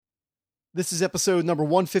This is episode number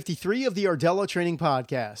 153 of the Ardella Training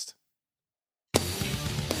Podcast.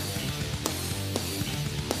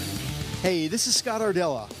 Hey, this is Scott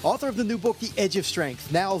Ardella, author of the new book, The Edge of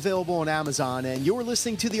Strength, now available on Amazon, and you're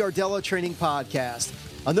listening to the Ardella Training Podcast,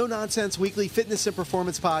 a no-nonsense weekly fitness and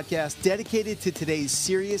performance podcast dedicated to today's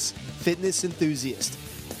serious fitness enthusiast.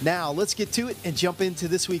 Now, let's get to it and jump into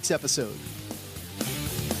this week's episode.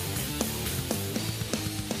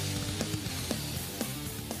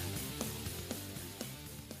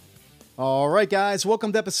 All right, guys,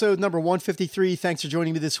 welcome to episode number 153. Thanks for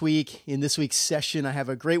joining me this week. In this week's session, I have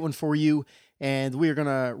a great one for you, and we are going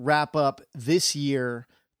to wrap up this year,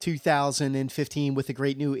 2015, with a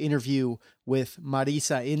great new interview with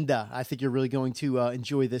Marisa Inda. I think you're really going to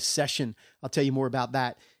enjoy this session. I'll tell you more about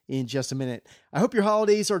that in just a minute. I hope your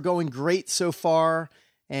holidays are going great so far,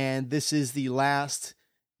 and this is the last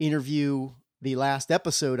interview, the last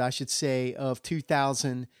episode, I should say, of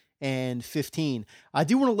 2015. I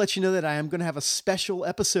do want to let you know that I am going to have a special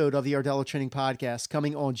episode of the Ardella Training Podcast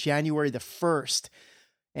coming on January the 1st.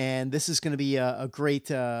 And this is going to be a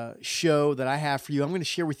great show that I have for you. I'm going to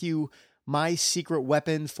share with you my secret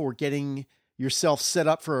weapon for getting yourself set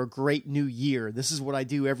up for a great new year. This is what I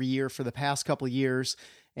do every year for the past couple of years.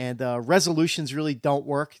 And resolutions really don't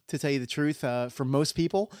work, to tell you the truth, for most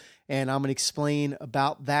people. And I'm going to explain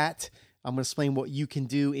about that. I'm going to explain what you can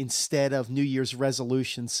do instead of New Year's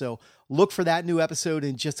resolutions. So look for that new episode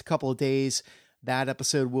in just a couple of days. That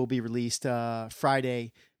episode will be released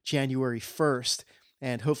Friday, January 1st.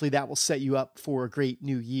 And hopefully that will set you up for a great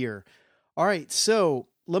new year. All right, so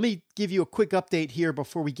let me give you a quick update here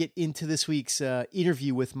before we get into this week's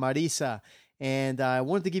interview with Marisa. And I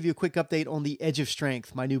wanted to give you a quick update on The Edge of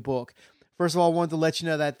Strength, my new book. First of all, I wanted to let you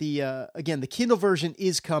know that the Kindle version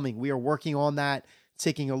is coming. We are working on that. It's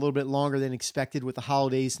taking a little bit longer than expected with the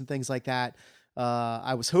holidays and things like that.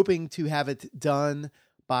 I was hoping to have it done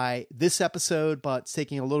by this episode, but it's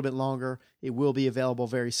taking a little bit longer. It will be available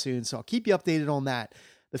very soon, so I'll keep you updated on that.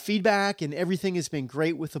 The feedback and everything has been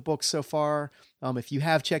great with the book so far. If you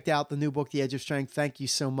have checked out the new book, The Edge of Strength, thank you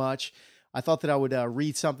so much. I thought that I would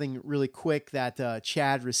read something really quick that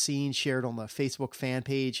Chad Racine shared on the Facebook fan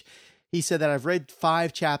page. He said that I've read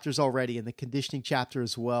 5 chapters already, and the conditioning chapter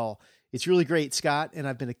as well. It's really great, Scott, and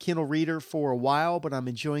I've been a Kindle reader for a while, but I'm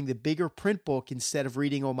enjoying the bigger print book instead of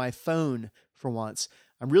reading on my phone for once.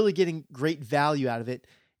 I'm really getting great value out of it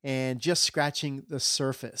and just scratching the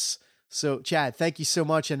surface. So, Chad, thank you so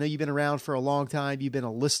much. I know you've been around for a long time. You've been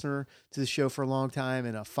a listener to the show for a long time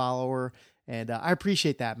and a follower, and I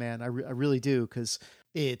appreciate that, man. I really do, because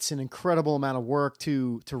it's an incredible amount of work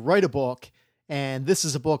to write a book, and this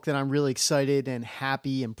is a book that I'm really excited and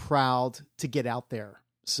happy and proud to get out there.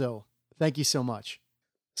 So, thank you so much.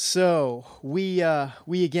 So we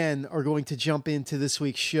again are going to jump into this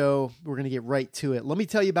week's show. We're going to get right to it. Let me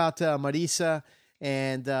tell you about Marisa,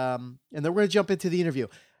 and then we're going to jump into the interview.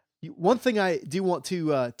 One thing I do want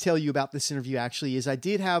to tell you about this interview actually is I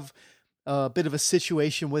did have a bit of a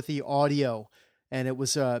situation with the audio, and it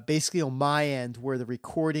was basically on my end where the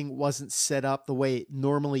recording wasn't set up the way it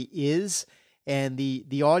normally is, and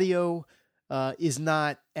the audio is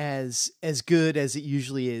not as good as it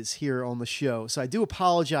usually is here on the show. So I do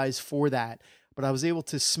apologize for that, but I was able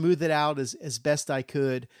to smooth it out as best I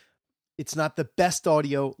could. It's not the best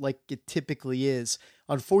audio like it typically is.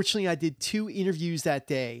 Unfortunately, I did 2 interviews that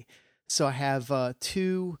day. So I have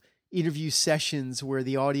 2 interview sessions where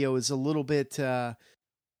the audio is a little bit,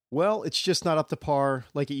 it's just not up to par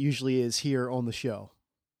like it usually is here on the show.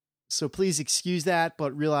 So please excuse that,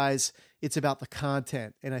 but realize it's about the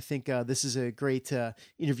content. And I think this is a great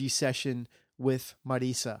interview session with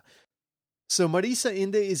Marisa. So Marisa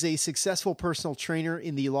Inda is a successful personal trainer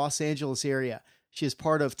in the Los Angeles area. She is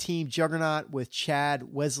part of Team Juggernaut with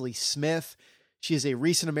Chad Wesley Smith. She is a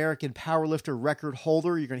recent American powerlifter record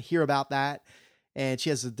holder. You're going to hear about that. And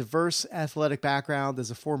she has a diverse athletic background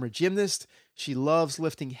as a former gymnast. She loves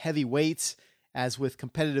lifting heavy weights. As with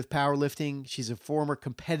competitive powerlifting, she's a former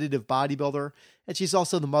competitive bodybuilder, and she's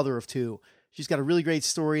also the mother of 2. She's got a really great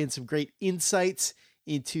story and some great insights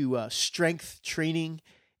into strength training,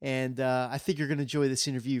 and I think you're going to enjoy this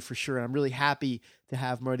interview for sure. I'm really happy to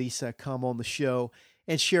have Marisa come on the show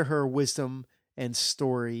and share her wisdom and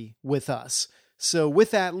story with us. So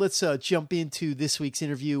with that, let's jump into this week's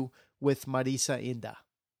interview with Marisa Inda.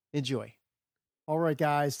 Enjoy. All right,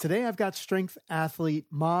 guys, today I've got strength athlete,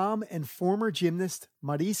 mom, and former gymnast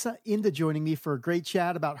Marisa Inda joining me for a great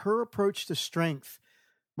chat about her approach to strength.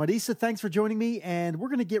 Marisa, thanks for joining me, and we're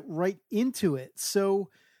going to get right into it. So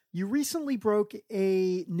you recently broke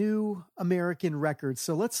a new American record,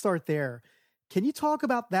 so let's start there. Can you talk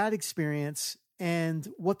about that experience and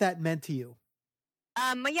what that meant to you.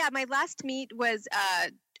 My last meet was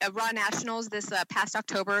a Raw Nationals this past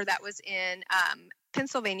October. That was in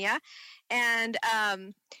Pennsylvania. And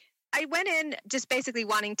I went in just basically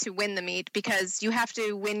wanting to win the meet because you have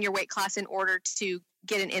to win your weight class in order to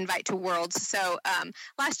get an invite to Worlds. So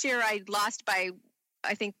last year I lost by,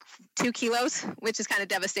 I think, 2 kilos, which is kind of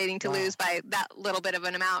devastating to lose by that little bit of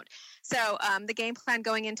an amount. So the game plan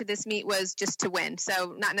going into this meet was just to win.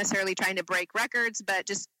 So not necessarily trying to break records, but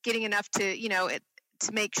just getting enough to,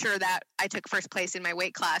 to make sure that I took first place in my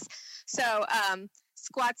weight class. So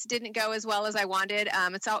squats didn't go as well as I wanted.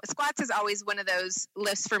 Squats is always one of those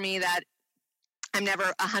lifts for me that I'm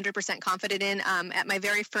never 100% confident in. At my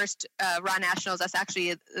very first Raw Nationals, that's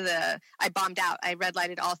actually I bombed out. I red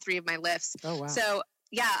lighted all 3 of my lifts. Oh, wow. So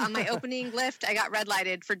yeah, on my opening lift, I got red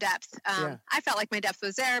lighted for depth. I felt like my depth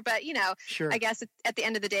was there, but sure. I guess at the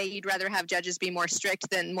end of the day, you'd rather have judges be more strict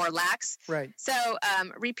than more lax. Right. So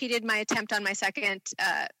repeated my attempt on my second.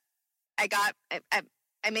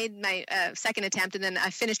 I made my second attempt, and then I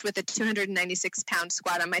finished with a 296-pound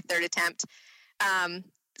squat on my third attempt.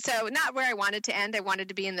 So not where I wanted to end. I wanted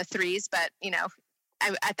to be in the 3s, but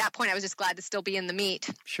at that point, I was just glad to still be in the meet.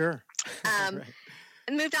 Sure. Right.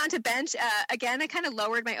 And moved on to bench. Again, I kind of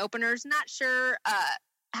lowered my openers. Not sure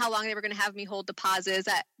how long they were going to have me hold the pauses.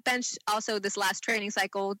 Bench also this last training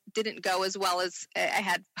cycle didn't go as well as I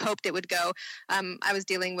had hoped it would go. I was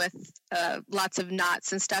dealing with lots of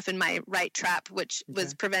knots and stuff in my right trap, which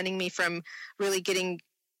was preventing me from really getting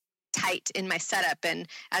tight in my setup. And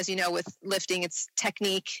as you know, with lifting, it's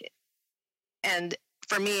technique. And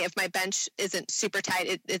for me, if my bench isn't super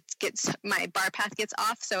tight, my bar path gets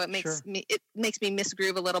off. So it makes me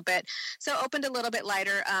misgroove a little bit. So opened a little bit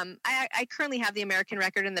lighter. I currently have the American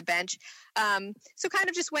record in the bench. So kind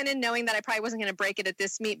of just went in knowing that I probably wasn't going to break it at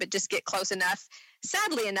this meet, but just get close enough.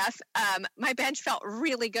 Sadly enough, my bench felt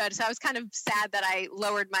really good. So I was kind of sad that I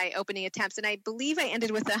lowered my opening attempts, and I believe I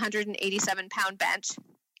ended with a 187-pound bench.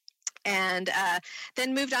 And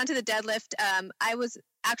then moved on to the deadlift. I was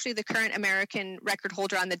actually the current American record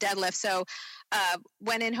holder on the deadlift. So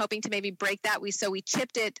went in hoping to maybe break that. We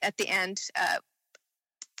chipped it at the end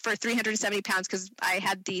for 370 pounds because I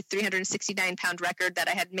had the 369-pound record that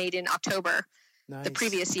I had made in October. Nice. The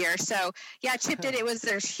previous year. So yeah, chipped it. There's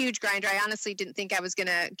a huge grinder. I honestly didn't think I was going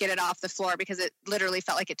to get it off the floor because it literally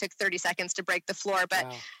felt like it took 30 seconds to break the floor,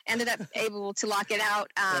 but ended up able to lock it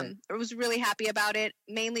out. I was really happy about it,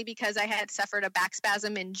 mainly because I had suffered a back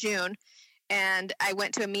spasm in June, and I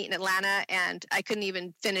went to a meet in Atlanta and I couldn't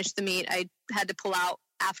even finish the meet. I had to pull out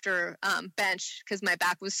after bench because my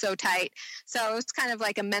back was so tight. So it was kind of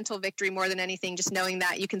like a mental victory more than anything, just knowing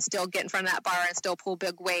that you can still get in front of that bar and still pull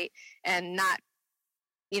big weight and not,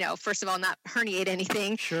 first of all, not herniate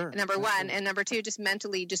anything. Sure. Number one. And number two, just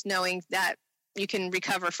mentally, just knowing that you can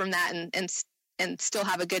recover from that and still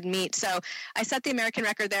have a good meet. So I set the American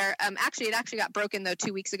record there. It actually got broken though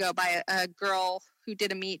 2 weeks ago by a girl who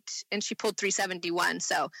did a meet, and she pulled 371.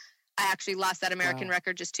 So I actually lost that American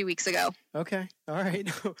record just 2 weeks ago. Okay. All right.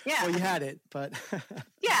 Yeah. Well, you had it, but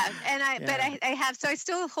yeah. And I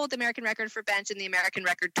still hold the American record for bench and the American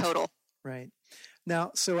record total. Right.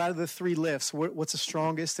 Now, so out of the 3 lifts, what's the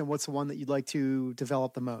strongest and what's the one that you'd like to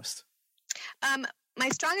develop the most? My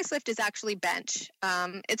strongest lift is actually bench.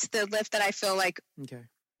 It's the lift that I feel like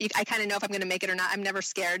I kind of know if I'm going to make it or not. I'm never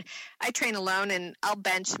scared. I train alone and I'll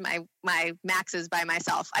bench my maxes by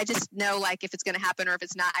myself. I just know like if it's going to happen or if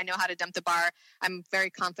it's not, I know how to dump the bar. I'm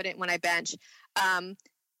very confident when I bench.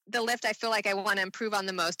 The lift I feel like I want to improve on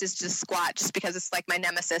the most is just squat, just because it's like my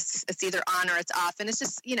nemesis. It's either on or it's off. And it's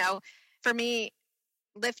just, for me,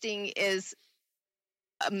 lifting is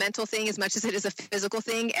a mental thing as much as it is a physical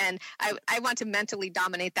thing. And I want to mentally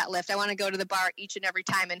dominate that lift. I want to go to the bar each and every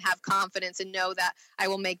time and have confidence and know that I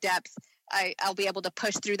will make depth. I'll be able to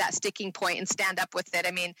push through that sticking point and stand up with it.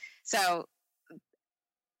 I mean, so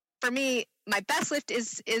for me, my best lift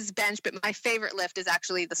is bench, but my favorite lift is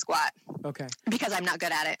actually the squat. Okay. Because I'm not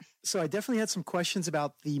good at it. So I definitely had some questions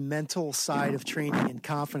about the mental side of training and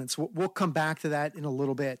confidence. We'll come back to that in a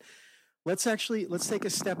little bit. Let's take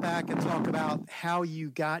a step back and talk about how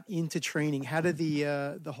you got into training. How did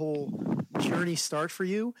the whole journey start for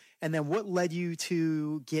you? And then what led you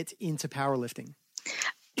to get into powerlifting?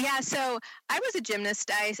 Yeah, so I was a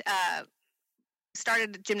gymnast. I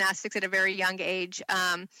started gymnastics at a very young age.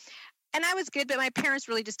 And I was good, but my parents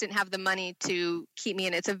really just didn't have the money to keep me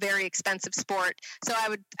in. It's a very expensive sport. So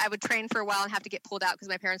I would train for a while and have to get pulled out because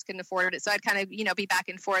my parents couldn't afford it. So I'd kind of, be back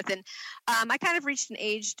and forth. And I kind of reached an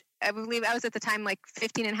age, I believe I was at the time like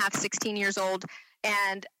 15 and a half, 16 years old.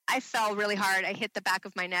 and I fell really hard. I hit the back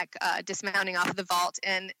of my neck dismounting off of the vault,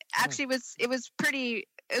 and actually it was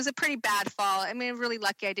a pretty bad fall. I mean, really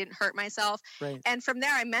lucky I didn't hurt myself. Right. And from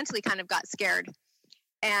there, I mentally kind of got scared.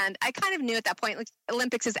 And I kind of knew at that point, like,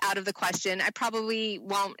 Olympics is out of the question. I probably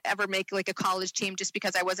won't ever make like a college team just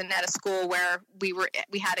because I wasn't at a school where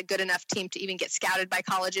we had a good enough team to even get scouted by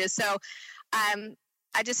colleges. So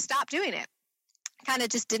I just stopped doing it. Kind of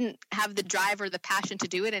just didn't have the drive or the passion to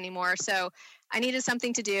do it anymore. So I needed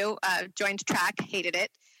something to do. Joined track, hated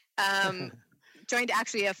it. Joined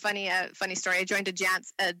actually a funny story. I joined a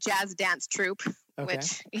jazz dance troupe,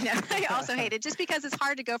 which, I also hated, just because it's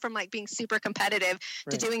hard to go from like being super competitive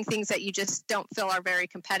to doing things that you just don't feel are very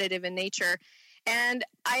competitive in nature. And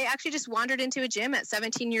I actually just wandered into a gym at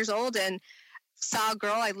 17 years old and saw a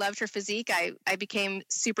girl. I loved her physique. I became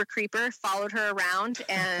super creeper, followed her around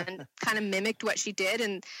and kind of mimicked what she did,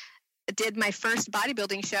 and did my first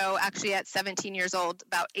bodybuilding show actually at 17 years old,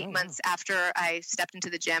 about 8 months after I stepped into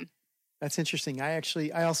the gym. That's interesting. I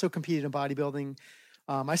also competed in bodybuilding.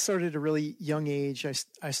 I started at a really young age.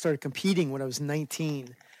 I started competing when I was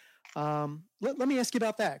 19. Let me ask you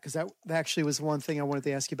about that, because that actually was one thing I wanted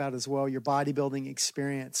to ask you about as well, your bodybuilding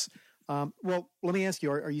experience. Well, let me ask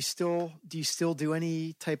you, do you still do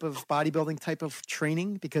any type of bodybuilding type of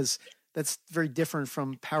training? Because that's very different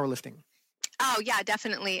from powerlifting. Oh yeah,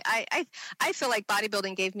 definitely. I feel like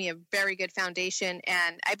bodybuilding gave me a very good foundation,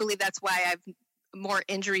 and I believe that's why I've more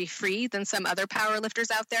injury free than some other power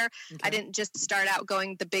lifters out there. Okay. I didn't just start out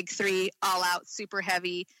going the big three, all out, super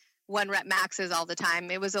heavy, 1 rep maxes all the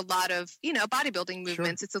time. It was a lot of, bodybuilding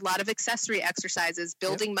movements. Sure. It's a lot of accessory exercises,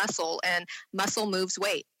 building muscle, and muscle moves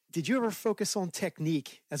weight. Did you ever focus on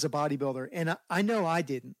technique as a bodybuilder? And I know I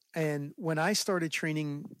didn't. And when I started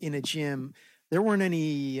training in a gym, there weren't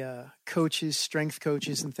any coaches, strength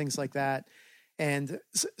coaches and things like that. And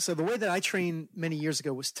so the way that I trained many years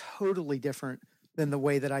ago was totally different than the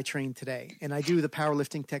way that I train today. And I do the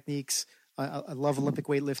powerlifting techniques. I love Olympic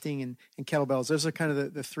weightlifting and kettlebells. Those are kind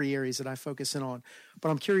of the 3 areas that I focus in on. But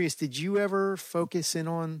I'm curious, did you ever focus in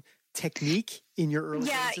on technique in your early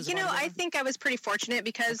days? Yeah, I think I was pretty fortunate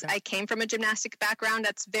because I came from a gymnastic background.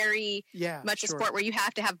 That's very much a sport where you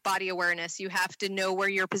have to have body awareness. You have to know where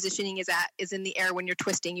your positioning is in the air when you're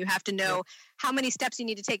twisting. You have to know how many steps you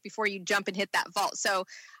need to take before you jump and hit that vault. So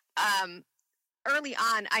early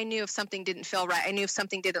on, I knew if something didn't feel right. I knew if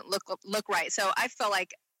something didn't look right. So I felt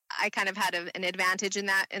like I kind of had an advantage in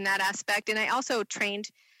that aspect. And I also trained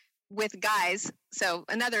with guys. So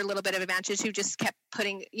another little bit of advantage who just kept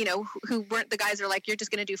putting, who weren't the guys who are like, you're just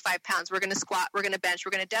going to do 5 pounds. We're going to squat, we're going to bench,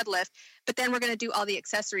 we're going to deadlift, but then we're going to do all the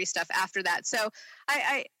accessory stuff after that. So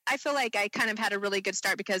I feel like I kind of had a really good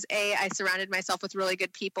start because A, I surrounded myself with really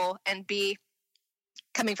good people, and B,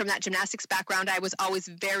 coming from that gymnastics background, I was always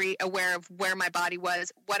very aware of where my body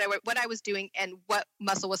was, what I was doing, and what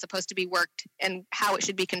muscle was supposed to be worked and how it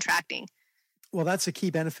should be contracting. Well, that's a key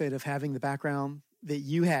benefit of having the background that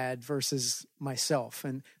you had versus myself.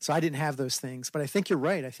 And so I didn't have those things, but I think you're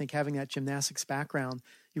right. I think having that gymnastics background,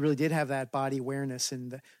 you really did have that body awareness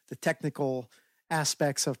and the technical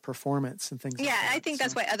aspects of performance and things like that. I think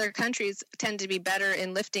that's why other countries tend to be better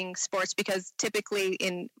in lifting sports, because typically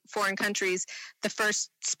in foreign countries, the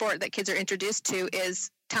first sport that kids are introduced to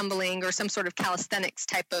is tumbling or some sort of calisthenics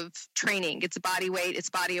type of training. It's body weight, it's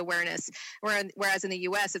body awareness. Whereas in the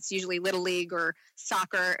US, it's usually little league or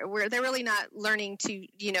soccer, where they're really not learning to,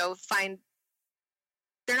 they're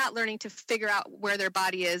not learning to figure out where their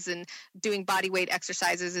body is, and doing body weight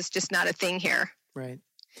exercises is just not a thing here. Right.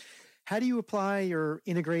 How do you apply or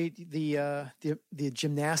integrate the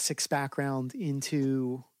gymnastics background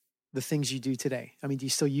into the things you do today? I mean, do you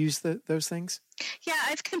still use those things? Yeah,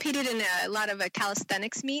 I've competed in a lot of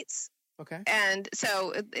calisthenics meets. Okay. And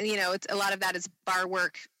so, it's a lot of that is bar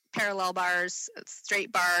work, parallel bars,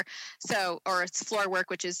 straight bar. Or it's floor work,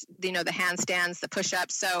 which is, the handstands, the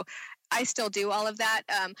push-ups. So I still do all of that.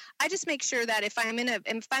 I just make sure that if I'm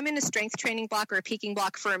in a strength training block or a peaking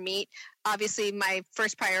block for a meet, obviously my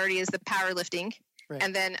first priority is the powerlifting. Right.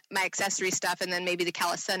 And then my accessory stuff, and then maybe the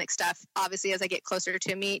calisthenic stuff. Obviously, as I get closer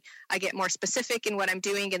to a meet, I get more specific in what I'm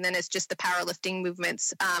doing, and then it's just the powerlifting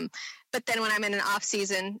movements. But then when I'm in an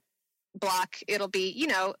off-season block, it'll be,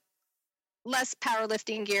 less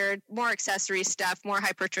powerlifting geared, more accessory stuff, more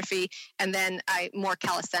hypertrophy, and then more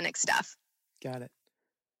calisthenic stuff. Got it.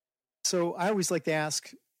 So I always like to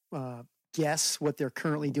ask guests what they're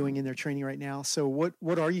currently doing in their training right now. So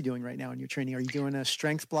what are you doing right now in your training? Are you doing a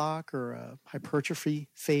strength block or a hypertrophy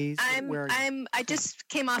phase? I just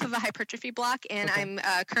came off of a hypertrophy block, and I'm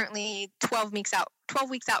currently 12 weeks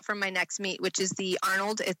out from my next meet, which is the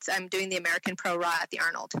Arnold. I'm doing the American Pro Raw at the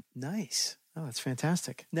Arnold. Nice. Oh, that's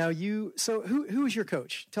fantastic. Now so who is your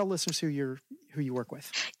coach? Tell listeners who you work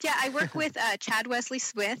with. Yeah, I work with Chad Wesley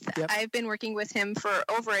Smith. Yep. I've been working with him for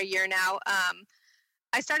over a year now.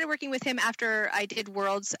 I started working with him after I did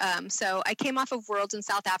Worlds. So I came off of Worlds in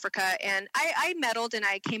South Africa, and I medaled and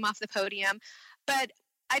I came off the podium. But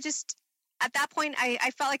at that point,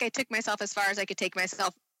 I felt like I took myself as far as I could take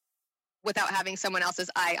myself without having someone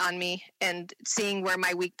else's eye on me and seeing where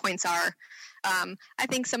my weak points are. I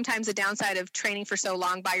think sometimes the downside of training for so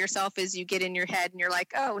long by yourself is you get in your head and you're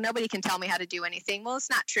like, oh, nobody can tell me how to do anything. Well, it's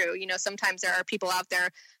not true. Sometimes there are people out there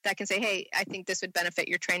that can say, hey, I think this would benefit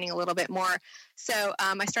your training a little bit more. So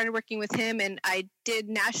I started working with him, and I did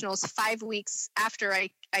nationals 5 weeks after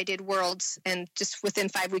I did Worlds. And just within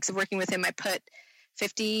 5 weeks of working with him, I put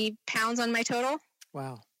 50 pounds on my total.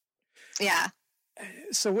 Wow. Yeah.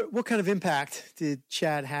 So what kind of impact did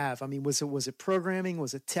Chad have? I mean, was it programming?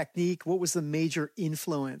 Was it technique? What was the major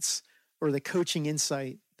influence or the coaching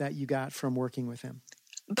insight that you got from working with him?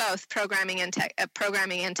 Both programming and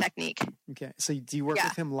technique. Okay. So do you work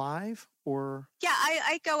with him live or? Yeah,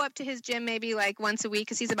 I go up to his gym maybe like once a week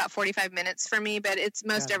because he's about 45 minutes for me, but it's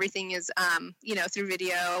everything is, through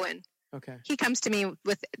video, and he comes to me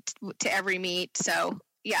to every meet. So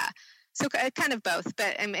yeah. So kind of both,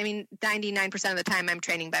 but 99% of the time I'm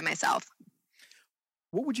training by myself.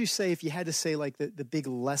 What would you say if you had to say like the big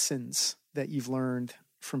lessons that you've learned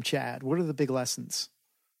from Chad? What are the big lessons?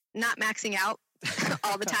 Not maxing out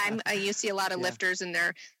all the time. You see a lot of lifters and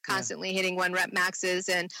they're constantly hitting 1 rep maxes.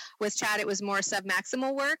 And with Chad, it was more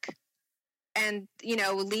submaximal work and,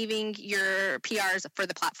 leaving your PRs for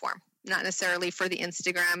the platform, not necessarily for the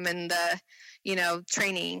Instagram and the,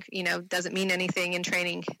 training, doesn't mean anything in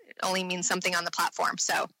training. It only means something on the platform.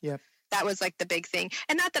 So that was like the big thing.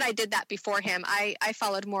 And not that I did that before him. I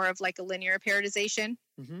followed more of like a linear periodization,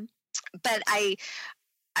 but I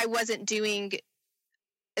wasn't doing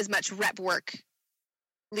as much rep work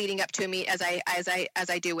leading up to a meet as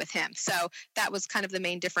I do with him. So that was kind of the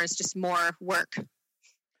main difference. Just more work,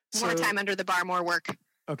 more time under the bar, more work.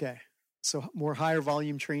 Okay. So more higher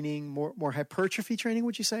volume training, more hypertrophy training,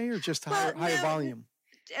 would you say, or just higher volume?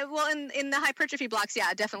 Well, in the hypertrophy blocks,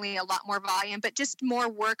 yeah, definitely a lot more volume, but just more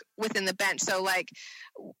work within the bench. So like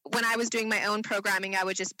when I was doing my own programming, I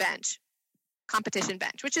would just competition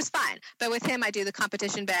bench, which is fine. But with him, I do the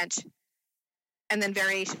competition bench and then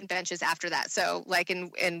variation benches after that. So like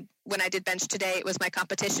when I did bench today, it was my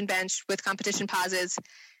competition bench with competition pauses,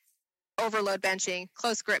 overload benching,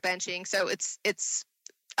 close grip benching. So it's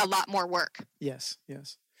a lot more work. Yes.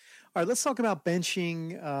 All right, let's talk about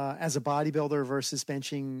benching as a bodybuilder versus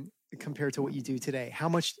benching compared to what you do today. How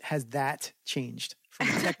much has that changed from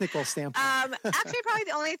a technical standpoint? Actually, probably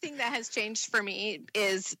the only thing that has changed for me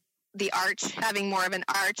is the arch, having more of an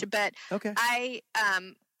arch. But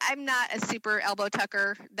I'm not a super elbow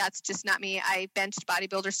tucker. That's just not me. I benched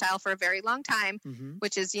bodybuilder style for a very long time,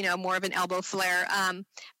 which is, more of an elbow flare.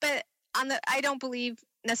 But I don't believe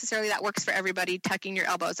necessarily that works for everybody, tucking your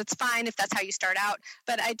elbows. It's fine if that's how you start out,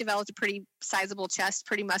 but I developed a pretty sizable chest,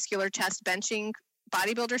 pretty muscular chest benching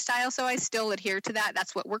bodybuilder style, so I still adhere to that.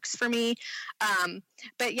 That's what works for me.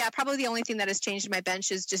 But yeah, probably the only thing that has changed in my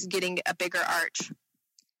bench is just getting a bigger arch.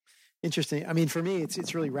 Interesting. I mean, for me,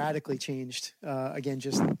 it's really radically changed. Again,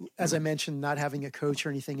 just as I mentioned, not having a coach or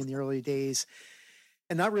anything in the early days,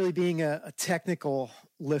 and not really being a technical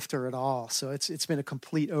lifter at all. So it's been a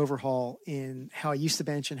complete overhaul in how I used to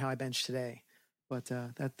bench and how I bench today. But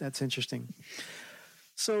that's interesting.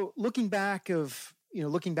 So looking back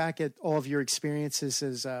at all of your experiences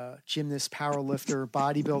as a gymnast, power lifter,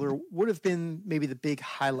 bodybuilder, what have been maybe the big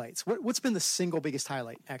highlights? What's been the single biggest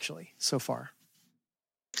highlight actually so far?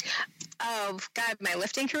 Oh God, my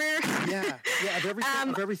lifting career. Yeah,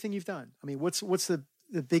 of everything you've done. I mean, what's the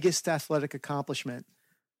biggest athletic accomplishment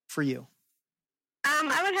for you?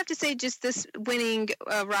 I would have to say just this winning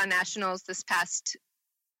Raw Nationals this past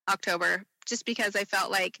October, just because I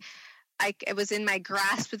felt like it was in my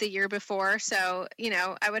grasp the year before. So,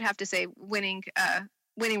 I would have to say winning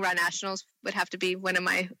Raw Nationals would have to be one of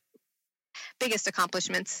my biggest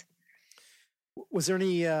accomplishments. Was there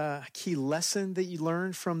any key lesson that you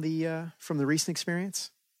learned from the recent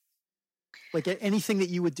experience? Like anything that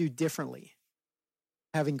you would do differently,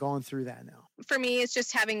 having gone through that now? For me, it's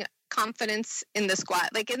just having confidence in the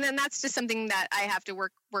squat. And then that's just something that I have to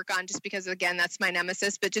work on, just because, again, that's my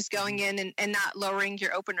nemesis. But just going in and not lowering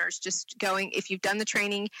your openers, just going, if you've done the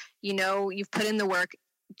training, you've put in the work,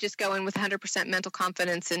 just go in with 100% mental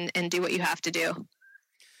confidence and do what you have to do.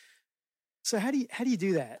 So how do you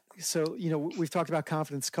do that? So, we've talked about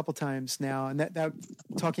confidence a couple times now, and that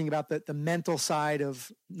talking about the mental side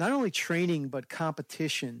of not only training, but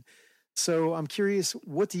competition. So I'm curious,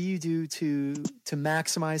 what do you do to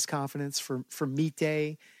maximize confidence for meet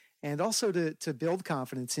day, and also to build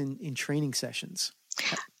confidence in training sessions?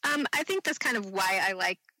 I think that's kind of why I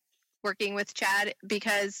like working with Chad,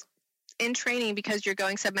 because in training, because you're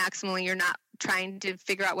going submaximally, you're not trying to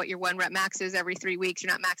figure out what your 1 rep max is every 3 weeks.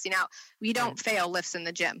 You're not maxing out. You don't fail lifts in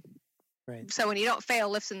the gym. Right. So when you don't fail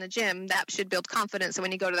lifts in the gym, that should build confidence. So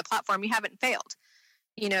when you go to the platform, you haven't failed.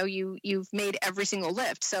 You know, you've made every single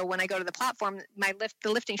lift. So when I go to the platform,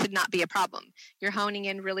 the lifting should not be a problem. You're honing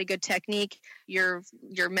in really good technique. You're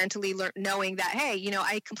mentally knowing that, hey, you know,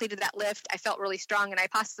 I completed that lift. I felt really strong, and I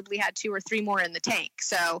possibly had 2 or 3 more in the tank.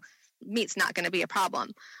 So meet's not going to be a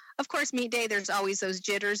problem. Of course, meet day, there's always those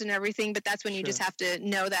jitters and everything, but that's when you just have to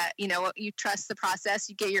know that, you know, you trust the process.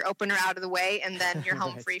 You get your opener out of the way, and then you're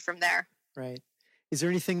home free from there. Right. Is there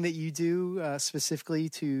anything that you do specifically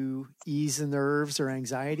to ease the nerves or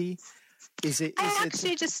anxiety? I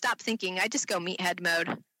actually just stop thinking. I just go meathead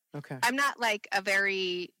mode. Okay. I'm not like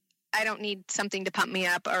I don't need something to pump me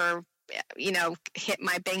up or, you know,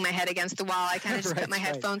 bang my head against the wall. I kind of just put my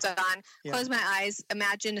headphones on, close my eyes,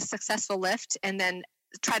 imagine a successful lift, and then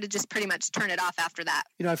try to just pretty much turn it off after that.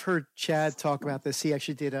 You know, I've heard Chad talk about this. He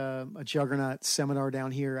actually did a Juggernaut seminar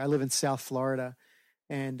down here. I live in South Florida.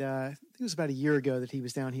 And I think it was about a year ago that he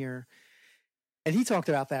was down here. And he talked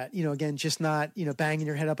about that, you know, again, just not, you know, banging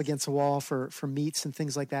your head up against the wall for meets and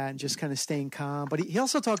things like that, and just kind of staying calm. But he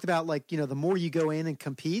also talked about, like, you know, the more you go in and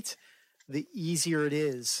compete, the easier it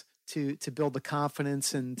is to build the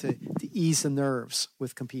confidence and to ease the nerves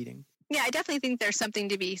with competing. Yeah, I definitely think there's something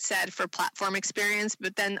to be said for platform experience,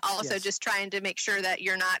 but then also just trying to make sure that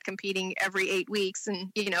you're not competing every 8 weeks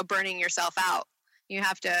and, you know, burning yourself out. You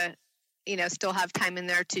have to, you know, still have time in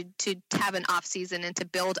there to have an off season and to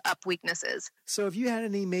build up weaknesses. So have you had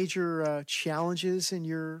any major challenges in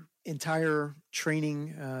your entire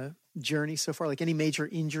training journey so far? Like any major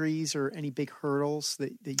injuries or any big hurdles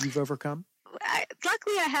that you've overcome?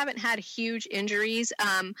 Luckily, I haven't had huge injuries.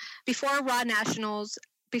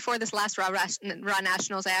 Before this last Raw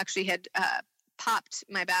Nationals, I actually had popped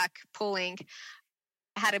my back pulling.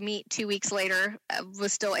 Had a meet 2 weeks later,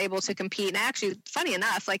 was still able to compete. And actually, funny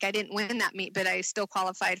enough, like I didn't win that meet, but I still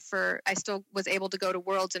I still was able to go to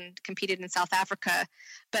Worlds and competed in South Africa.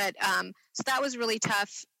 But so that was really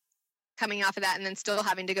tough coming off of that, and then still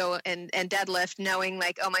having to go and deadlift, knowing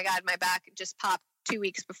like, oh my God, my back just popped 2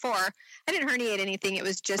 weeks before. I didn't herniate anything. It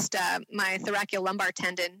was just my thoracolumbar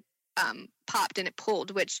tendon popped and it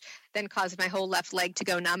pulled, which then caused my whole left leg to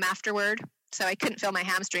go numb afterward. So I couldn't feel my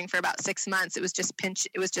hamstring for about 6 months. It was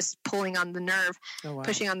just pulling on the nerve,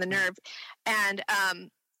 pushing on the nerve. And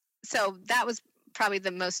so that was probably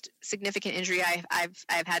the most significant injury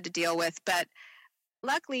I've had to deal with. But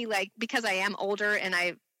luckily, like, because I am older and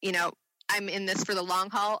I'm in this for the long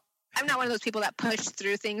haul, I'm not one of those people that push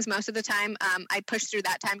through things most of the time. I pushed through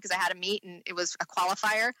that time because I had a meet and it was a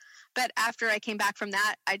qualifier. But after I came back from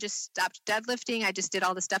that, I just stopped deadlifting. I just did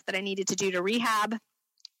all the stuff that I needed to do to rehab.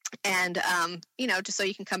 And, just so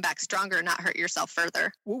you can come back stronger and not hurt yourself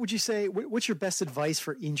further. What would you say, what's your best advice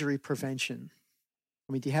for injury prevention?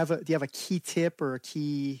 I mean, do you have a key tip or a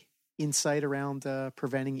key insight around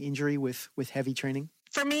preventing injury with heavy training?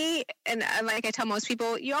 For me, and like I tell most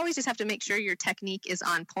people, you always just have to make sure your technique is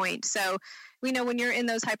on point. So, when you're in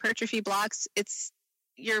those hypertrophy blocks,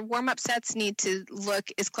 your warm-up sets need to look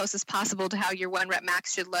as close as possible to how your 1 rep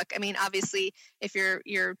max should look. I mean, obviously, if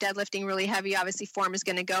you're deadlifting really heavy, obviously form is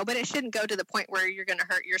going to go, but it shouldn't go to the point where you're going to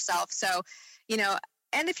hurt yourself. So,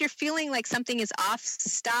 and if you're feeling like something is off,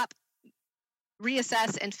 stop,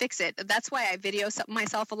 reassess, and fix it. That's why I video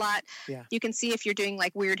myself a lot. Yeah. You can see if you're doing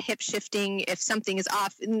like weird hip shifting, if something is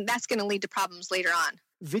off, and that's going to lead to problems later on.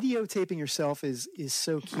 Videotaping yourself is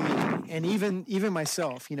so key. And even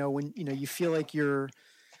myself, when you feel like you're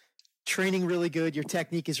training really good, your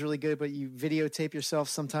technique is really good, but you videotape yourself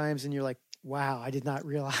sometimes and you're like, wow, I did not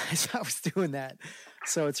realize I was doing that.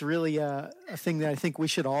 So it's really a thing that I think we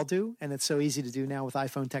should all do. And it's so easy to do now with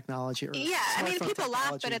iPhone technology. People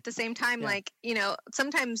laugh, but at the same time,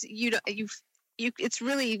 sometimes it's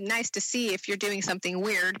really nice to see if you're doing something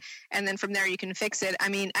weird, and then from there you can fix it. I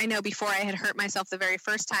mean, I know before I had hurt myself the very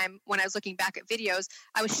first time, when I was looking back at videos,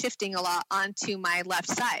 I was shifting a lot onto my left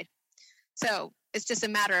side. So it's just a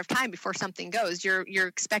matter of time before something goes. You're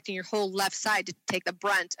expecting your whole left side to take the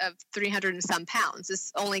brunt of 300 and some pounds.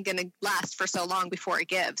 It's only going to last for so long before it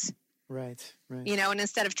gives. Right. And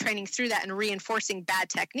instead of training through that and reinforcing bad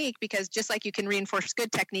technique, because just like you can reinforce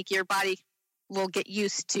good technique, your body will get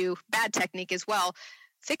used to bad technique as well.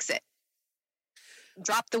 Fix it.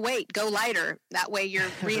 Drop the weight, go lighter. That way you're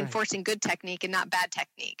reinforcing good technique and not bad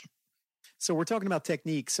technique. So we're talking about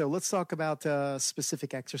technique. So let's talk about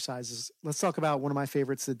specific exercises. Let's talk about one of my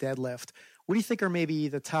favorites, the deadlift. What do you think are maybe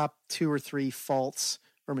the top 2 or 3 faults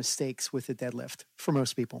or mistakes with the deadlift for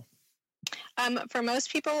most people? For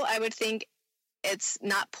most people, I would think it's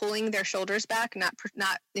not pulling their shoulders back,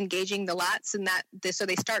 not engaging the lats, and so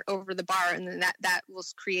they start over the bar, and then that will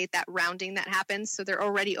create that rounding that happens. So they're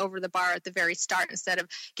already over the bar at the very start instead of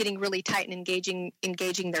getting really tight and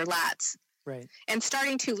engaging their lats. Right. And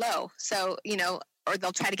starting too low. So, or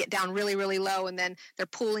they'll try to get down really, really low, and then they're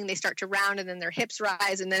pulling, they start to round, and then their hips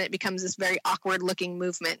rise, and then it becomes this very awkward looking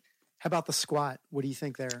movement. How about the squat? What do you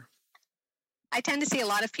think there? I tend to see a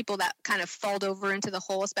lot of people that kind of fold over into the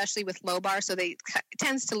hole, especially with low bar. So it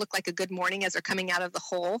tends to look like a good morning as they're coming out of the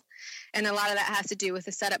hole. And a lot of that has to do with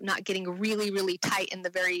the setup not getting really, really tight in the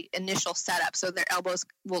very initial setup. So their elbows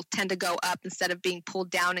will tend to go up instead of being pulled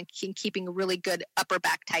down and keeping a really good upper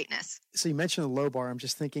back tightness. So you mentioned the low bar. I'm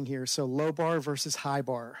just thinking here. So low bar versus high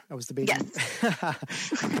bar. I was debating.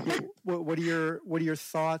 Yes. What are your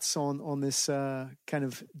thoughts on this kind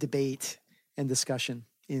of debate and discussion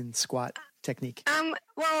in squat technique?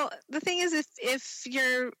 Well, the thing is, if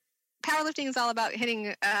your powerlifting is all about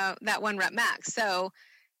hitting that 1 rep max. So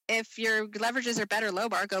if your leverages are better low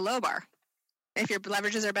bar, go low bar. If your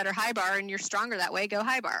leverages are better high bar and you're stronger that way, go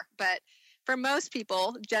high bar. But for most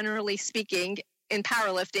people, generally speaking, in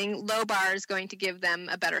powerlifting, low bar is going to give them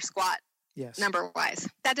a better squat. Yes. Number wise.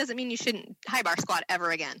 That doesn't mean you shouldn't high bar squat ever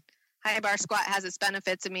again. High bar squat has its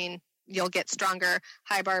benefits. I mean, you'll get stronger.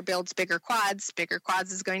 High bar builds bigger quads. Bigger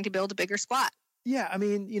quads is going to build a bigger squat. Yeah, I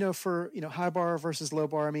mean, for high bar versus low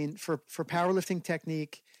bar. I mean, for powerlifting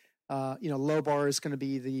technique, low bar is going to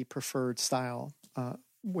be the preferred style.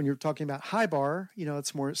 When you're talking about high bar,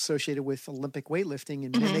 it's more associated with Olympic weightlifting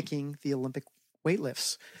and mimicking the Olympic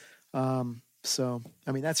weightlifts. So,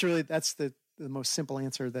 I mean, that's the most simple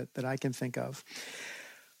answer that I can think of.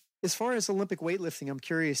 As far as Olympic weightlifting, I'm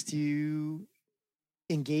curious, do you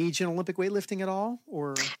engage in Olympic weightlifting at all,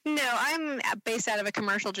 or? No, I'm based out of a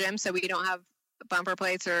commercial gym, so we don't have bumper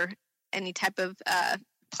plates or any type of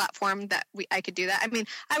platform that I could do that. I mean,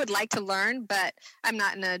 I would like to learn, but I'm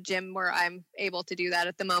not in a gym where I'm able to do that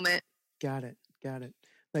at the moment. Got it.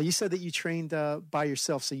 Now, you said that you trained by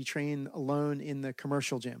yourself, so you train alone in the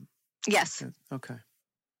commercial gym. Yes. Okay.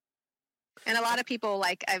 And a lot of people,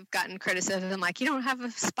 I've gotten criticism, you don't have a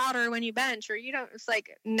spotter when you bench, or you don't. It's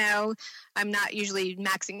no, I'm not usually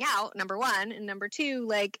maxing out, number one. And number two,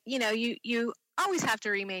 you always have to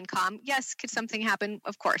remain calm. Yes, could something happen?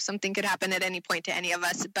 Of course, something could happen at any point to any of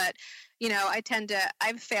us. But,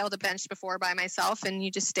 I've failed a bench before by myself, and you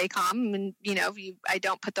just stay calm. And, I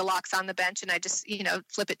don't put the locks on the bench, and I just,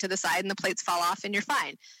 flip it to the side and the plates fall off and you're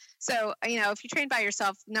fine. So, if you train by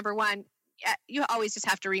yourself, number one, you always just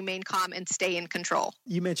have to remain calm and stay in control.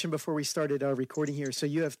 You mentioned before we started recording here, so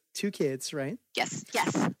you have 2 kids, right? Yes.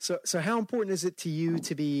 So how important is it to you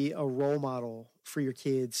to be a role model for your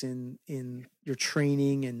kids in your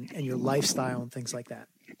training and your lifestyle and things like that?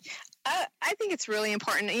 I think it's really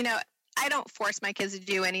important. I don't force my kids to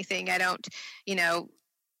do anything. I don't,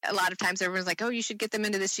 a lot of times everyone's like, oh, you should get them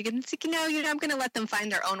into this. I'm going to let them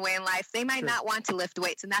find their own way in life. They might not want to lift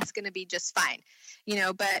weights, and that's going to be just fine,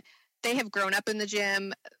 but they have grown up in the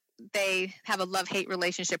gym. They have a love-hate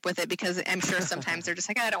relationship with it, because I'm sure sometimes they're just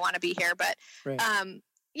like, I don't want to be here. But,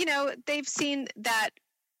 they've seen that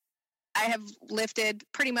I have lifted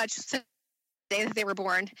pretty much since the day that they were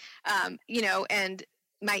born, and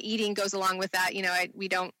my eating goes along with that. We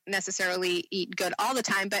don't necessarily eat good all the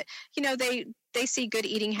time, but, they see good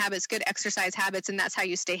eating habits, good exercise habits, and that's how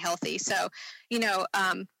you stay healthy. So,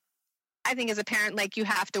 I think as a parent, you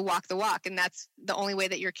have to walk the walk, and that's the only way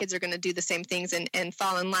that your kids are going to do the same things and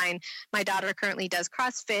fall in line. My daughter currently does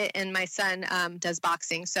CrossFit, and my son does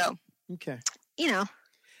boxing. So, okay.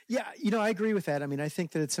 Yeah, I agree with that. I mean, I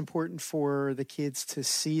think that it's important for the kids to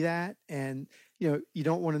see that, and, you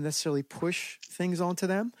don't want to necessarily push things onto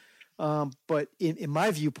them. But in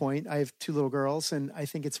my viewpoint, I have 2 little girls, and I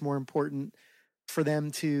think it's more important for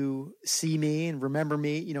them to see me and remember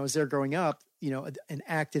me, as they're growing up, an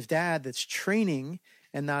active dad that's training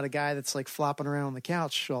and not a guy that's flopping around on the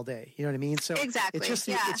couch all day. You know what I mean? So exactly. It's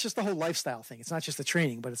just the whole lifestyle thing. It's not just the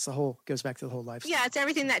training, but it's goes back to the whole lifestyle. Yeah. It's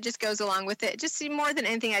everything that just goes along with it. Just more than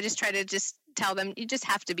anything, I just try to just tell them, you just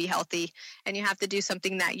have to be healthy, and you have to do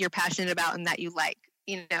something that you're passionate about and that you like,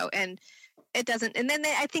 and it doesn't. And then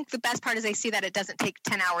I think the best part is they see that it doesn't take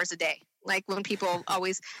 10 hours a day. When people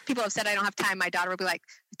have said I don't have time, my daughter will be like,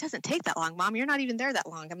 it doesn't take that long, Mom. You're not even there that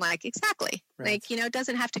long. I'm like, exactly. Right. It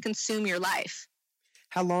doesn't have to consume your life.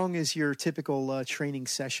 How long is your typical training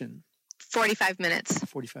session? 45 minutes.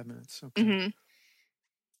 45 minutes. Okay. Mm-hmm.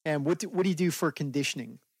 And what do you do for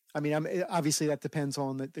conditioning? I mean, obviously that depends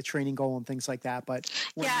on the training goal and things like that, but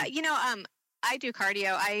yeah, I do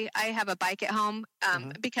cardio. I have a bike at home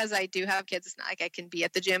because I do have kids. It's not like I can be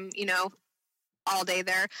at the gym, all day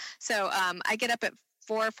there. So I get up at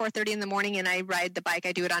 4:30 in the morning and I ride the bike.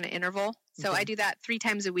 I do it on an interval. So I do that 3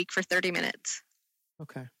 times a week for 30 minutes.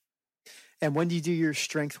 Okay. And when do you do your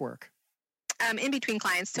strength work? In between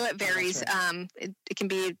clients. So it varies. Oh, right. It can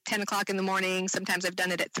be 10 o'clock in the morning. Sometimes I've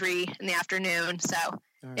done it at 3 in the afternoon. So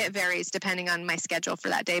it varies depending on my schedule for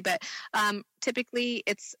that day. But typically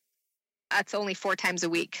it's only 4 times a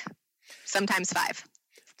week, sometimes 5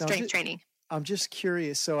 strength training. I'm just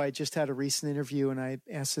curious. So I just had a recent interview and I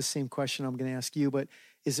asked the same question I'm going to ask you, but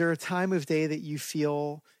is there a time of day that you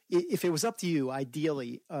feel, if it was up to you,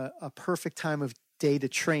 ideally, a perfect time of day to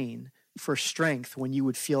train for strength when you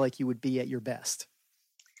would feel like you would be at your best?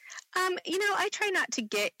 I try not to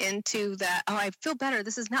get into that, I feel better,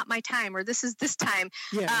 this is not my time, or this is this time.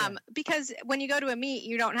 Because when you go to a meet,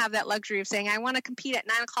 you don't have that luxury of saying, I want to compete at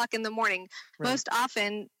 9 o'clock in the morning. Right. Most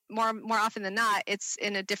often, more often than not, it's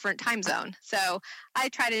in a different time zone. So I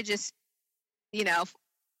try to just,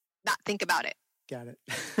 not think about it. Got it.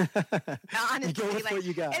 Honestly, you go with what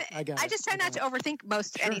you got. I just try not to overthink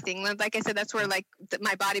anything. Like I said, that's where my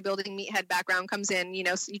bodybuilding meathead background comes in.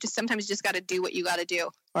 So you sometimes just got to do what you got to do.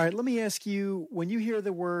 All right, let me ask you: when you hear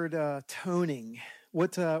the word toning,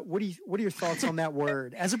 what are your thoughts on that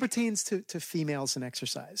word as it pertains to females and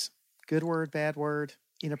exercise? Good word, bad word,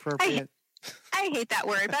 inappropriate? I hate that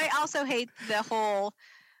word, but I also hate the whole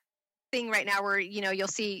thing right now where you'll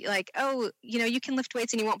see you can lift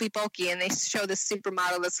weights and you won't be bulky, and they show this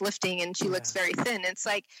supermodel that's lifting and she looks very thin. It's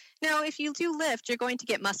like, no, if you do lift, you're going to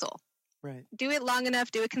get muscle. Right. Do it long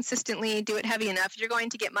enough, do it consistently, do it heavy enough, you're going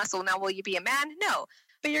to get muscle. Now, will you be a man? No,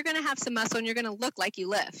 but you're going to have some muscle and you're going to look like you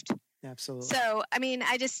lift. Absolutely. So I mean,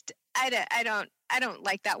 I don't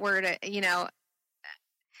like that word,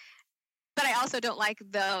 but I also don't like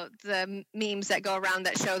the memes that go around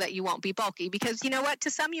that show that you won't be bulky, because you know what? To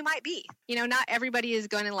some you might be. Not everybody is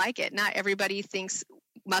going to like it. Not everybody thinks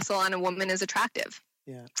muscle on a woman is attractive.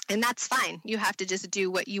 Yeah. And that's fine. You have to just do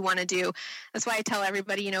what you want to do. That's why I tell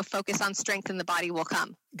everybody, focus on strength and the body will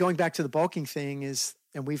come. Going back to the bulking thing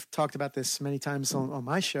and we've talked about this many times on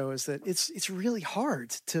my show, is that it's really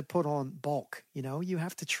hard to put on bulk. You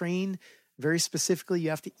have to train very specifically. You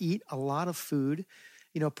have to eat a lot of food.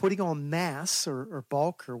 Putting on mass or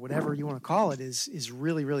bulk or whatever you want to call it is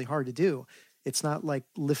really, really hard to do. It's not like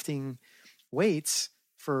lifting weights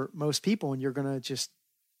for most people and you're going to just,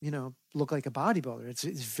 look like a bodybuilder. It's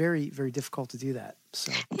very, very difficult to do that.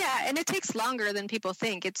 So yeah, and it takes longer than people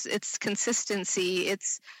think. It's consistency.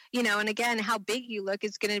 It's, and again, how big you look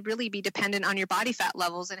is going to really be dependent on your body fat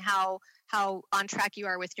levels and how on track you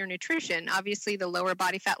are with your nutrition. Obviously, the lower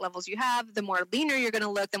body fat levels you have, the more leaner you're going to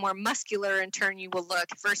look, the more muscular in turn you will look,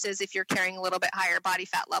 versus if you're carrying a little bit higher body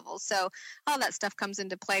fat levels. So all that stuff comes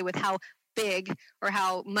into play with how big or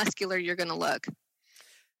how muscular you're going to look.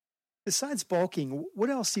 Besides bulking, what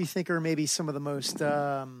else do you think are maybe some of the most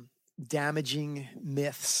damaging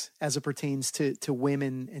myths as it pertains to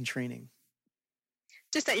women and training?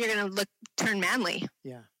 Just that you're going to turn manly.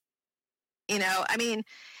 Yeah. I mean,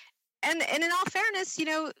 and in all fairness,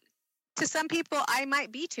 to some people, I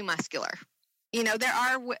might be too muscular. There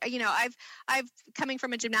are, I've coming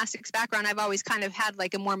from a gymnastics background, I've always kind of had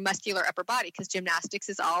like a more muscular upper body, because gymnastics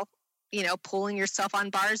is all, pulling yourself on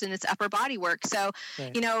bars and it's upper body work. So,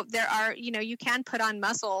 right. There are, you can put on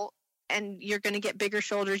muscle and you're going to get bigger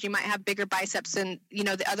shoulders. You might have bigger biceps than,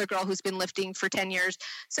 the other girl who's been lifting for 10 years.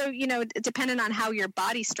 So, depending on how your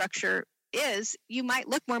body structure is, you might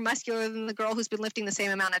look more muscular than the girl who's been lifting the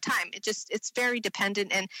same amount of time. It's very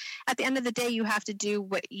dependent. And at the end of the day, you have to do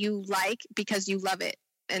what you like because you love it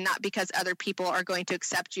and not because other people are going to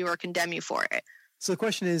accept you or condemn you for it. So the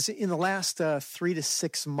question is, in the last 3 to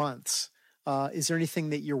 6 months, is there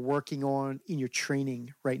anything that you're working on in your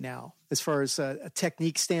training right now, as far as a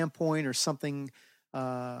technique standpoint or something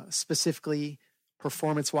specifically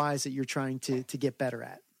performance-wise that you're trying to get better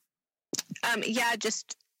at?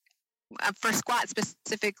 Just for squat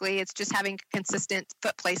specifically, it's just having consistent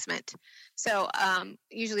foot placement. So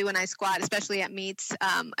usually when I squat, especially at meets,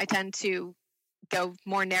 I tend to go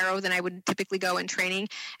more narrow than I would typically go in training.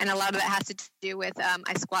 And a lot of that has to do with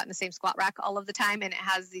I squat in the same squat rack all of the time, and it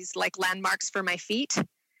has these like landmarks for my feet.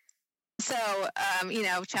 So,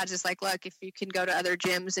 Chad's just like, look, if you can go to other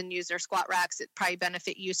gyms and use their squat racks, it probably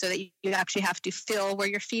benefit you so that you actually have to feel where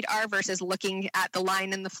your feet are versus looking at the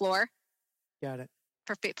line in the floor. Got it.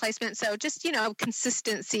 For feet placement. So just,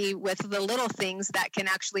 consistency with the little things that can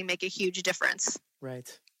actually make a huge difference.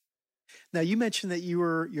 Right. Now you mentioned that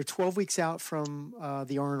you're 12 weeks out from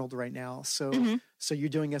the Arnold right now. So so you're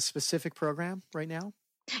doing a specific program right now?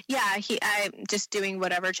 Yeah, I'm just doing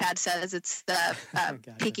whatever Chad says. It's the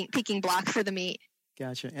Gotcha. peaking block for the meet.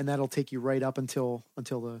 Gotcha. And that'll take you right up until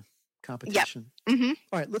the competition. Yep. Mm-hmm.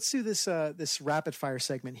 All right, let's do this this rapid fire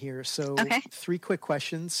segment here. So Okay. 3 quick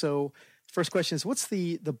questions. So first question is, what's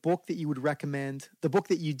the book that you would recommend, the book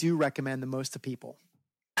that you do recommend the most to people?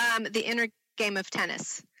 The Inner Game of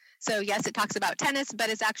Tennis. So yes, it talks about tennis, but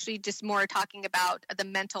it's actually just more talking about the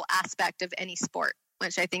mental aspect of any sport,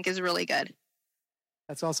 which I think is really good.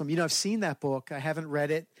 That's awesome. You know, I've seen that book. I haven't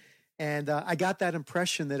read it. And I got that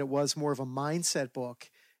impression that it was more of a mindset book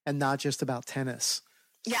and not just about tennis.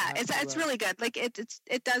 So Yeah, it's really good. Like it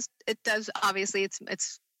does obviously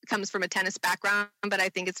it's comes from a tennis background, but I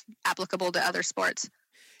think it's applicable to other sports.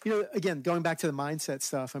 You know, again, going back to the mindset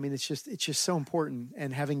stuff, I mean, it's just so important,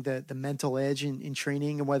 and having the mental edge in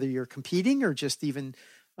training, and whether you're competing or just even,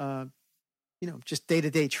 just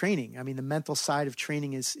day-to-day training. I mean, the mental side of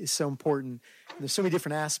training is so important. And there's so many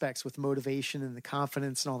different aspects with motivation and the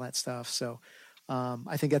confidence and all that stuff. So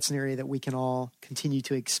I think that's an area that we can all continue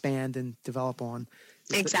to expand and develop on.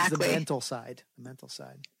 Exactly. The mental side.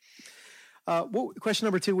 Question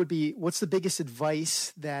number 2 would be, what's the biggest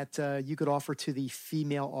advice that you could offer to the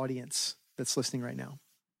female audience that's listening right now?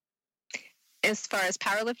 As far as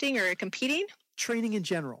powerlifting or competing? Training in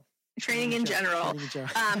general. Training in general,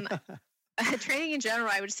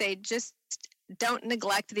 I would say just don't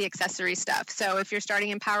neglect the accessory stuff. So if you're starting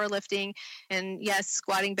in powerlifting, and yes,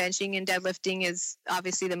 squatting, benching, and deadlifting is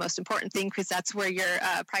obviously the most important thing because that's where your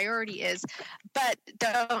priority is. But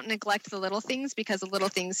don't neglect the little things, because the little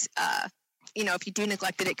things, if you do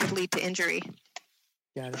neglect it, it could lead to injury.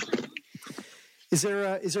 Got it. Is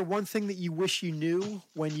there one thing that you wish you knew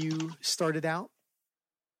when you started out?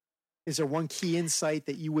 Is there one key insight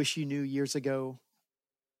that you wish you knew years ago?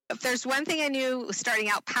 If there's one thing I knew starting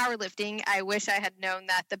out powerlifting, I wish I had known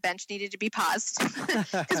that the bench needed to be paused.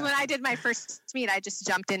 Because when I did my first meet, I just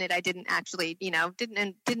jumped in it. I didn't actually,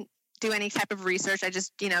 didn't do any type of research. I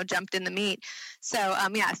just, jumped in the meet. So,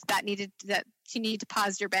 yes, that you need to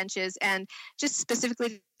pause your benches. And just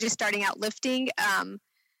specifically just starting out lifting,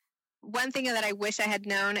 one thing that I wish I had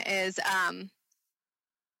known is,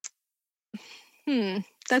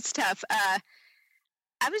 that's tough.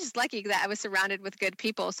 I was just lucky that I was surrounded with good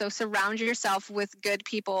people. So surround yourself with good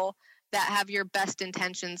people that have your best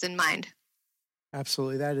intentions in mind.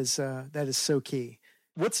 Absolutely. That is so key.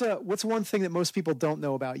 What's one thing that most people don't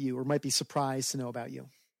know about you, or might be surprised to know about you?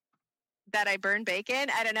 That I burn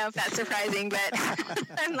bacon. I don't know if that's surprising, but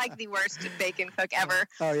I'm like the worst bacon cook ever.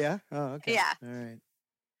 Oh yeah? Oh, okay. Yeah. All right.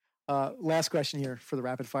 Last question here for the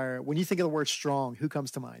rapid fire. When you think of the word strong, who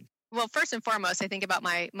comes to mind? Well, first and foremost, I think about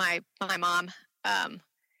my mom.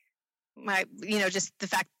 Just the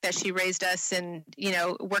fact that she raised us and,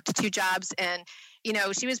 worked 2 jobs. And,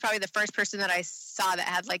 she was probably the first person that I saw that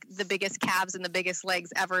had like the biggest calves and the biggest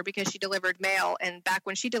legs ever, because she delivered mail. And back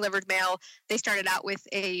when she delivered mail, they started out with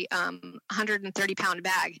a 130-pound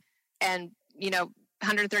bag, and,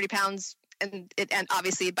 130 pounds. And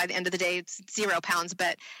obviously by the end of the day, it's 0 pounds.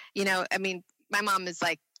 But, my mom is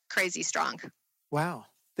like crazy strong. Wow.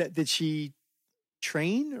 Did she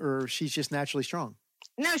train, or she's just naturally strong?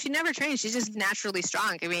 No, she never trained. She's just naturally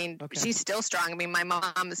strong. I mean, She's still strong. I mean, my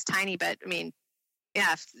mom is tiny, but I mean,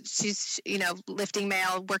 yeah, she's, lifting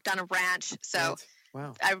mail, worked on a ranch. So,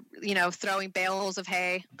 right. Wow. Throwing bales of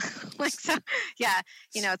hay. Yeah,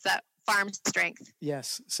 it's that farm strength.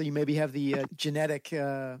 Yes. So you maybe have the genetic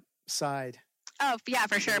side. Oh, yeah,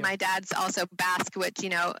 for sure. Yeah. My dad's also Basque, which,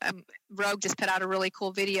 Rogue just put out a really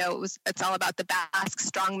cool video. It's all about the Basque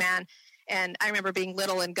strongman. And I remember being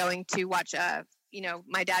little and going to watch,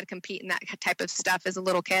 my dad compete in that type of stuff as a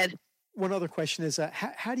little kid. One other question is,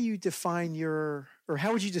 how do you define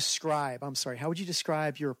how would you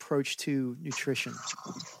describe your approach to nutrition?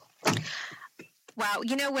 Wow.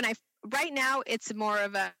 Right now it's more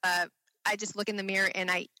of I just look in the mirror and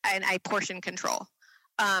I portion control.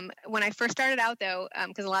 When I first started out, though,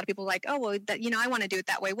 because a lot of people are like, oh, well, I want to do it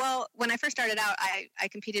that way. Well, when I first started out, I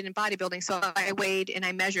competed in bodybuilding, so I weighed and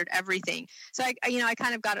I measured everything. So I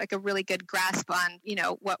kind of got like a really good grasp on,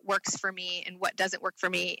 what works for me and what doesn't work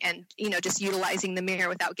for me, and, just utilizing the mirror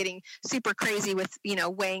without getting super crazy with,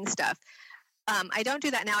 weighing stuff. I don't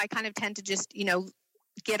do that now. I kind of tend to just,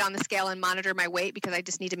 get on the scale and monitor my weight, because I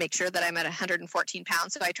just need to make sure that I'm at 114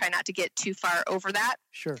 pounds. So I try not to get too far over that.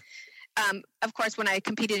 Sure. Of course, when I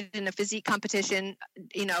competed in a physique competition,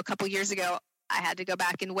 a couple years ago, I had to go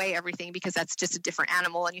back and weigh everything, because that's just a different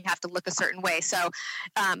animal and you have to look a certain way. So,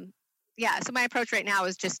 so my approach right now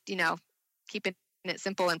is just, keep it it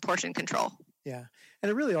simple and portion control. Yeah.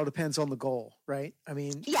 And it really all depends on the goal, right? I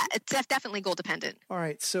mean, yeah, it's definitely goal dependent. All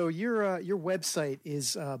right. So your website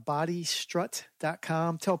is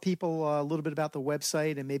bodystrut.com. Tell people a little bit about the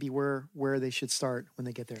website and maybe where they should start when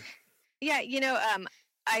they get there. Yeah.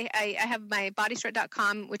 I have my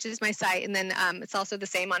bodystrut.com, which is my site. And then it's also the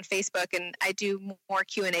same on Facebook. And I do more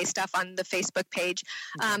Q&A stuff on the Facebook page.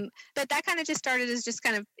 Okay. But that kind of just started as just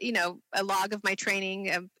kind of, a log of my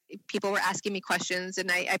training. People were asking me questions,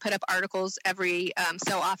 and I put up articles every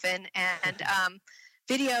so often, and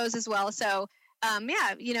videos as well. So,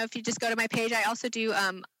 if you just go to my page, I also do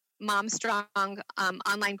Mom Strong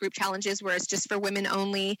online group challenges where it's just for women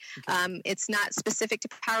only. Okay. It's not specific to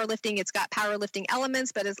powerlifting. It's got powerlifting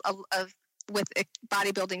elements, but it's with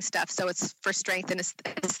bodybuilding stuff. So it's for strength and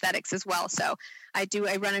aesthetics as well. So I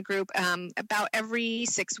run a group about every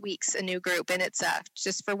 6 weeks, a new group, and it's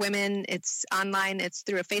just for women. It's online. It's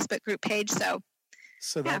through a Facebook group page. So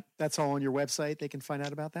that's all on your website. They can find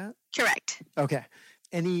out about that? Correct. Okay.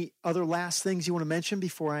 Any other last things you want to mention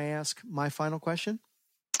before I ask my final question?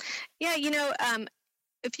 Yeah,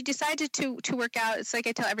 if you decide to work out, it's like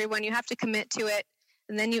I tell everyone, you have to commit to it,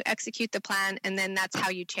 and then you execute the plan, and then that's how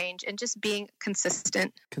you change. And just being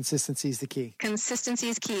consistent. Consistency is the key. Consistency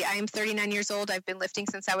is key. I am 39 years old. I've been lifting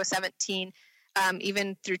since I was 17,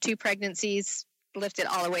 even through 2 pregnancies, lifted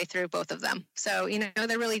all the way through both of them. So,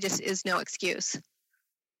 there really just is no excuse.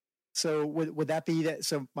 So would that be that?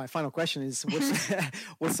 So my final question is,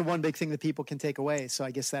 what's the one big thing that people can take away? So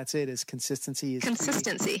I guess that's it, is consistency.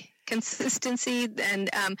 Consistency. And,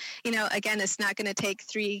 again, it's not going to take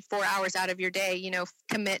 3-4 hours out of your day.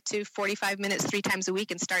 Commit to 45 minutes 3 times a week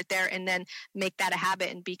and start there, and then make that a habit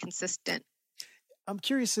and be consistent. I'm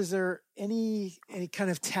curious, is there any kind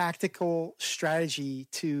of tactical strategy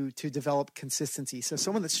to develop consistency? So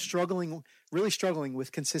someone that's really struggling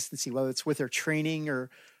with consistency, whether it's with their training or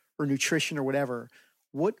nutrition or whatever,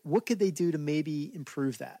 what could they do to maybe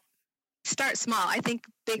improve that? Start small. I think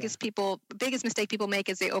biggest mistake people make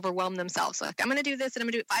is they overwhelm themselves. Like, I'm going to do this and I'm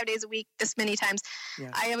going to do it 5 days a week, this many times.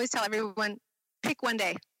 Yeah. I always tell everyone, pick one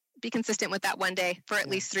day, be consistent with that one day for at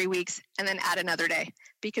least 3 weeks, and then add another day.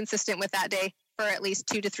 Be consistent with that day for at least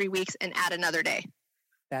 2 to 3 weeks, and add another day.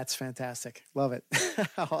 That's fantastic. Love it.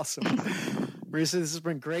 Awesome. Marisa, this has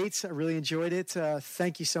been great. I really enjoyed it.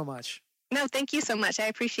 Thank you so much. No, thank you so much. I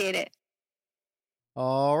appreciate it.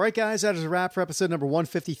 All right, guys, that is a wrap for episode number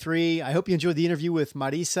 153. I hope you enjoyed the interview with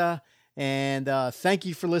Marisa, and thank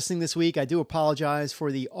you for listening this week. I do apologize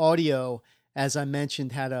for the audio. As I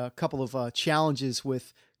mentioned, had a couple of challenges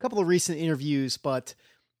with a couple of recent interviews, but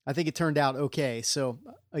I think it turned out okay. So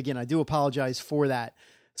again, I do apologize for that.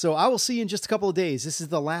 So I will see you in just a couple of days. This is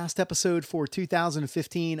the last episode for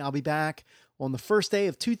 2015. I'll be back on the first day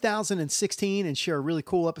of 2016 and share a really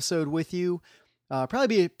cool episode with you. Probably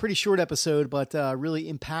be a pretty short episode, but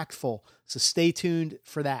really impactful. So stay tuned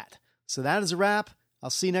for that. So that is a wrap. I'll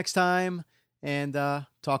see you next time, and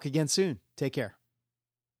talk again soon. Take care.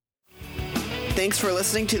 Thanks for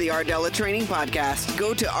listening to the Ardella Training Podcast.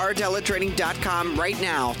 Go to ardellatraining.com right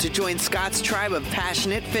now to join Scott's tribe of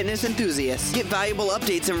passionate fitness enthusiasts. Get valuable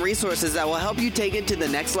updates and resources that will help you take it to the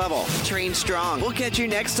next level. Train strong. We'll catch you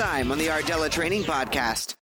next time on the Ardella Training Podcast.